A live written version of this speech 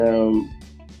Um,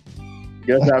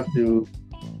 just have to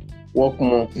work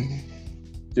more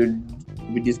to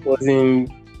be discussing,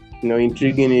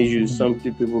 intriguing issues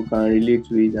something people can relate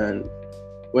with, and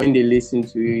when they listen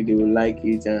to it, they will like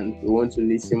it and they want to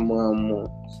listen more and more.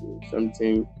 So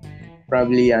something,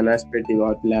 probably an aspect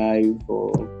about life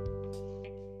or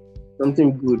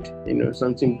something good,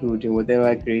 something good in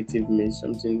whatever creative means,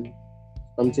 something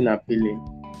appealing.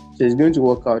 So it's going to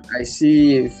work out. I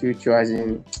see a future as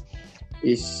in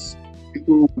is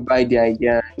people will buy the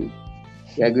idea and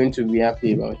they are going to be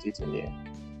happy about it in the end.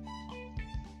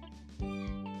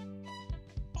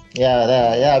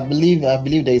 Yeah. I believe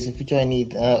there is a future in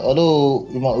it. Although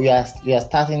we are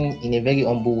starting in a very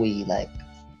humble way, like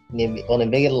on a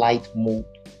very light mode.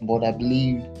 But I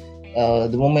believe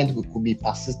the moment we could be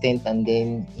persistent and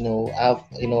then have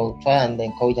try and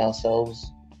encourage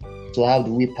ourselves to have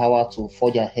the willpower to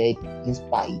forge ahead in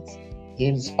spite.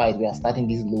 In spite, we are starting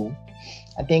this low.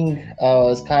 I think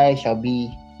sky shall be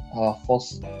our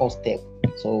first step.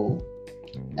 So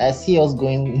I see us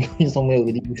going, going somewhere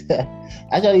with it.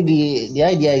 Actually, the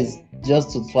idea is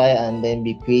just to try and then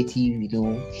be creative.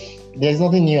 There's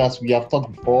nothing new as we have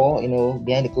talked before.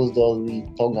 Behind the closed doors, we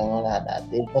talk and all that.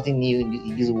 There's nothing new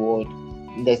in this world.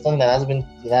 There's something that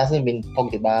hasn't been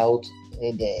talked about.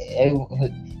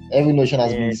 Every notion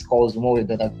has been discussed more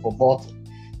than that before.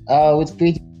 But with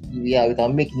creativity, we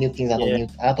can make new things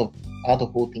out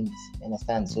of old things.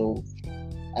 Understand? So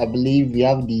I believe we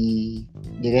have the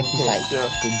requisite Sure.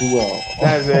 to do well.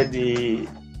 That's where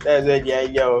the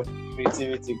idea of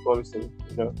creativity comes in.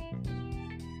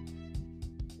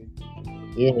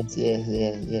 Yes.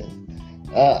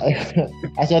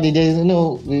 Actually, there's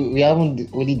we haven't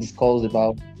really discussed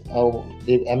about how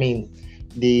the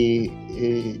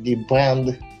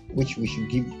brand which we should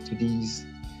give to this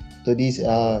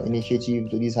initiative,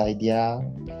 to this idea.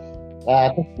 I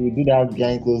think we do that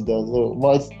behind closed doors. So,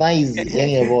 but it's nice,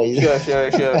 anyway. Sure.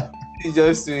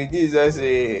 This is just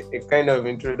a kind of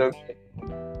introduction.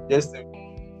 Just to,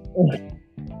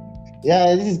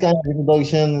 Yeah, this is kind of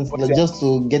introduction, just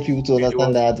to get people to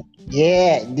understand that.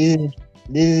 Yeah, this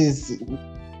is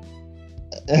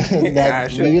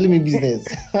that sure. we really mean business.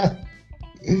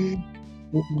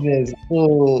 Business.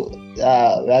 So we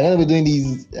are gonna be doing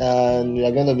this, and we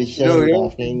are gonna be sharing with our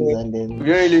friends, and then We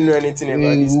don't really know anything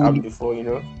about we this would- app before,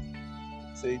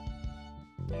 So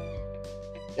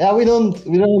yeah, we don't,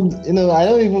 I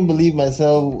don't even believe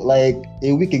myself. Like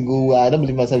a week ago, I don't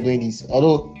believe myself doing this.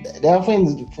 Although there are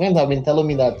friends have been telling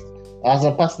me that, as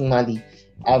a personally,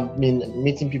 I've been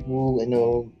meeting people,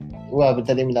 who have been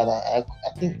telling me that I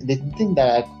think they think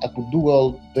that I could do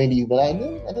well doing this, but I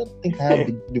don't think I have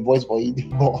the voice for it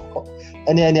anymore.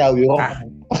 Anyhow, we all.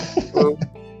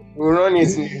 we'll run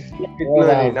it.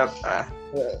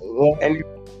 Well,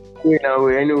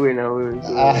 Anyway now.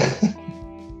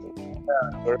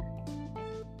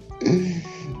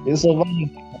 you survive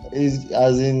is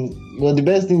as in the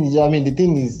best thing is, the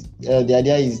thing is, the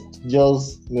idea is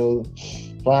just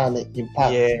try and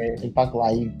impact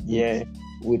life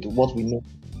with what we know.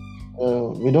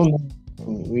 We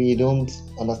don't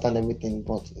understand everything,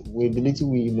 but with the little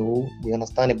we know, we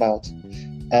understand about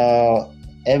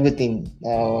everything.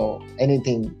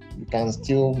 Anything, we can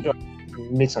still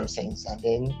make some sense, and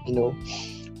then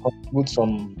contribute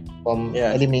some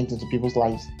element into people's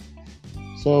lives.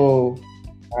 So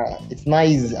it's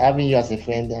nice having you as a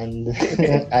friend and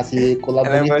as a And I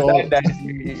collaborator. understand that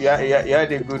you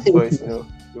had a good voice, Your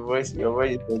voice is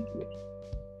good.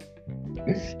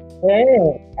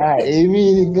 I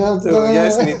mean, So we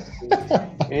just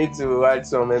need to add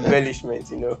some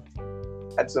embellishment,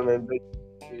 Add some embellishment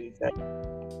to it.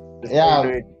 Yeah,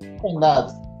 work on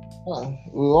that.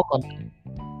 We work on that.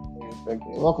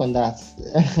 We work on that.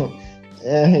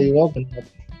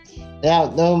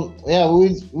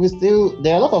 We still,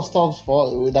 there are a lot of stuff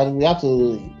that we have to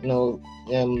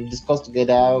discuss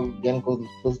together. Then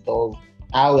close doors,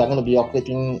 how we are going to be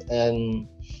operating, and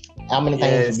how many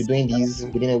times we'll be doing this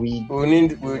within a week. We'll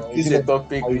use a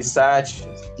topic, research,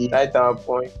 write our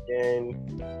point, and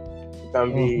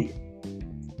we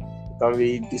can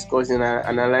be discussing and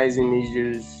analyzing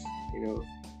issues.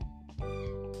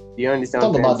 Do you understand?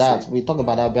 Talk about that. We talk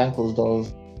about that behind closed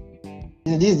doors.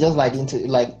 This is just like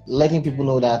letting people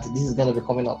know that this is going to be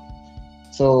coming up.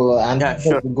 So, and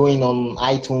going on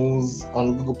iTunes,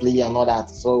 on Google Play, and all that.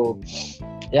 So,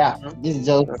 this is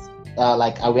just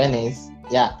like awareness.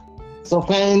 Yeah. So,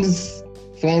 friends,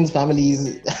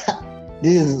 families,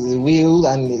 this is real,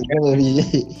 and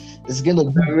it's gonna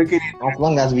be as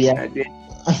long as we are.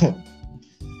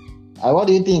 What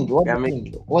do you think?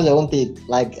 What's your own take?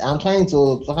 Like, I'm trying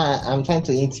to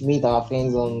intimate our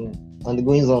friends on the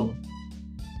goings on.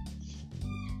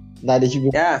 that they should be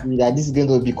Yeah. that this is going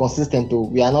to be consistent. Too.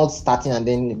 We are not starting and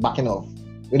then backing off.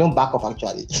 We don't back off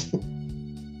actually.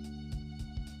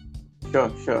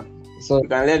 Sure. So You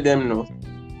can let them know.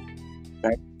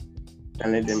 Right? You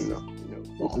can let them know.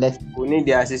 let's We need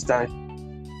their assistance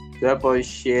to help us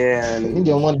share we need and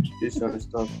your money. do some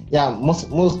stuff. Yeah, most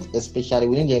especially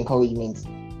we need your encouragement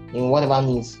in whatever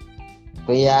means.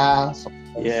 Prayer,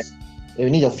 support. Yeah. We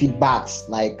need your feedbacks,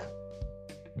 like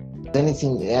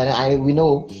anything. And I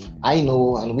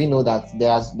know, and we know that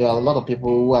there are a lot of people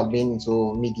who have been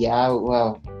into media, who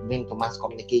have been to mass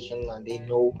communication, and they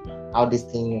know how this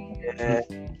thing. Yeah.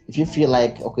 If you feel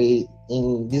like okay,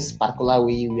 in this particular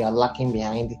way we are lacking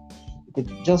behind, you could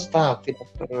just try and feel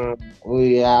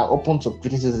we are open to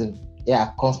criticism.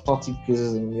 Yeah, constructive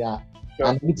criticism. Yeah, Sure.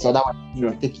 and with other one you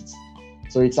Sure. will take it.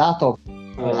 So it's out of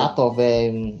brutal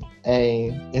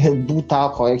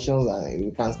corrections, and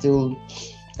you can still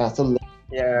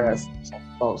Yes.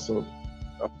 also.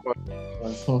 Of course.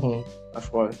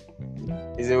 Of course.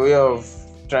 It's a way of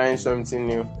trying something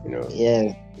new.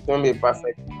 Yeah. It won't be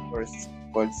perfect at first,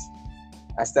 but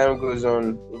as time goes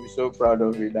on, we'll be so proud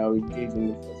of it that we did in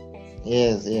the first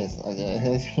place. Yes.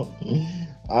 Okay.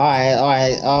 all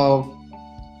right.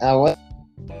 Well,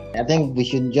 I think we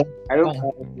should just. I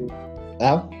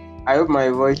hope my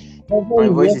voice is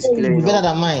clear better enough.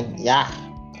 than mine. Yeah.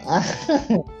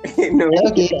 No.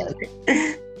 Okay.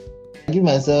 I give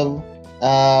myself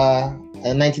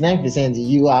 99%.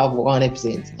 You have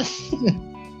 100%.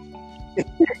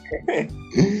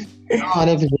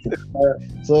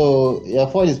 100%. So your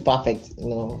phone is perfect.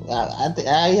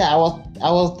 I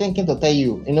was thinking to tell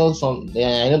you. I know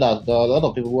that there are a lot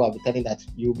of people who have been telling that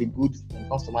you'll be good when it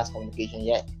comes to mass communication.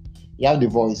 Yeah, you have the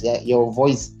voice. Yeah, your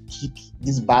voice keep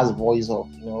this bass voice up.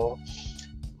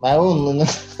 My own.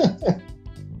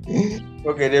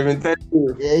 Okay, they've been telling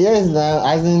you. Yes,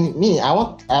 as in me,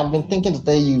 I've been thinking to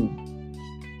tell you.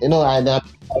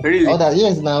 Really? Other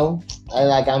yes now.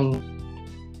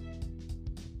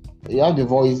 You have the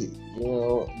voice.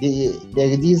 There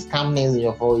is this calmness in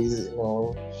your voice.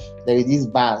 There is this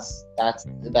bass that's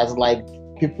like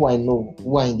people I know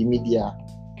who are in the media.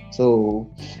 So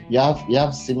you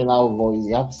have similar voice.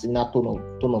 You have similar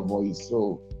tone of voice.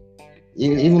 So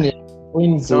even if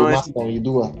when it's So master, you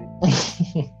do it.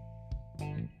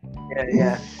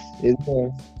 Yeah.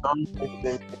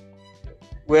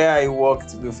 Where I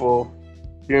worked before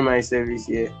during my service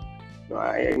here,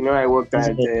 I worked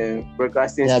at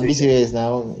broadcasting Yeah, be station. serious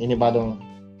now in Ibadan.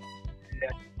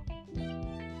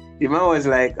 The man was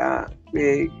like,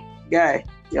 hey, guy,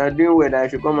 you're doing well. I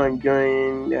should come and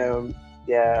join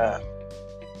their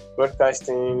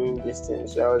broadcasting this thing.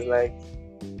 So I was like,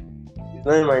 it's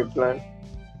not in my plan.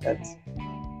 And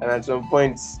at some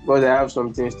point, because I have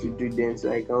some things to do then,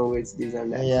 so I can't wait this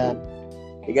and that. Yeah.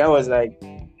 So the guy was like,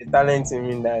 the talent in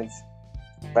me that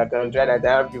if I can try that,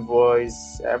 I have the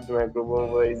voice, I have the microphone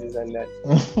voice, this and that.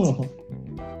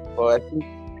 But I think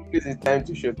it's the time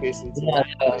to showcase it.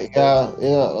 Yeah.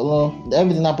 Well,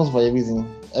 everything happens for a reason.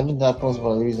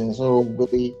 So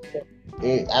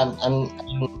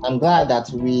I'm glad that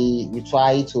we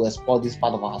try to explore this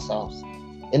part of ourselves.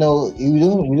 We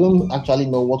don't actually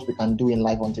know what we can do in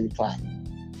life until we try.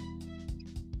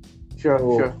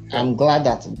 Sure. I'm glad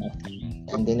that, and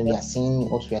then we are seeing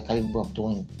what we are capable of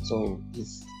doing. So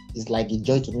it's like a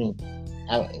joy to me.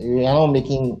 We are not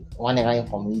making one error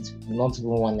from it, not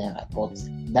even one error, but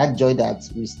that joy that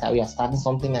we are starting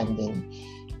something, and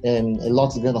then a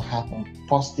lot is going to happen.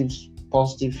 Positive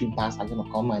feedbacks are going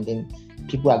to come, and then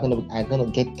people are going to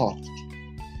get touched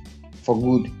for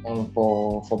good and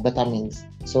for better means.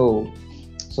 So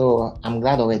I'm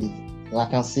glad already. I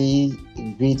can see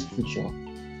a great future.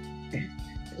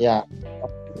 Yeah.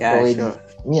 Yeah, sure.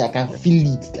 Me, I can feel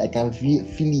it. I can feel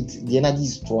it. The energy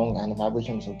is strong and the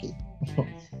vibration is okay.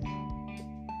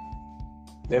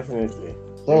 Definitely.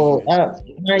 So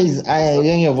nice. I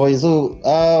hearing your voice. So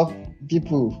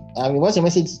people, what's your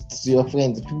message to your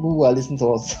friends, people who are listening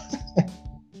to us?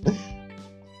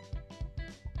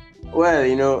 Well,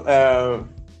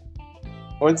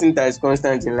 one thing that is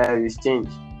constant in life is change.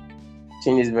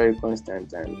 Change is very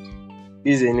constant, and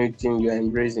this is a new thing you are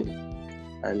embracing.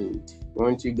 And we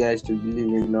want you guys to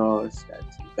believe in us that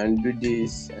you can do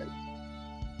this, and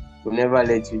we'll never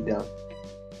let you down.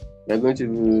 We're going to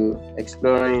be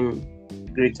exploring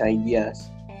great ideas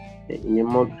in a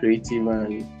more creative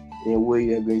and in a way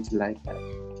you're going to like that.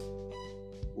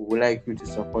 We would like you to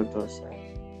support us,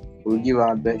 and we'll give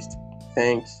our best.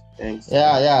 Thanks.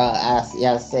 Yeah. As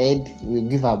you said, we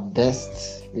give our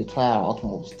best. We try our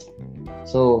utmost.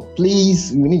 So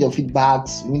please, we need your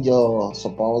feedbacks. We need your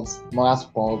support, moral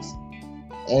support.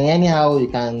 And anyhow, you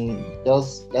can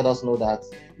just let us know that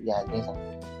we are doing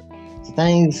something. So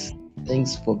thanks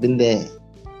for being there.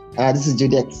 This is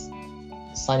Juliet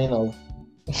signing off.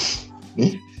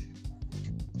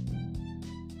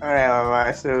 All right,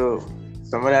 Mama. So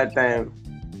some other time.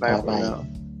 Bye for Bye. now.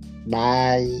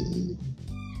 Bye.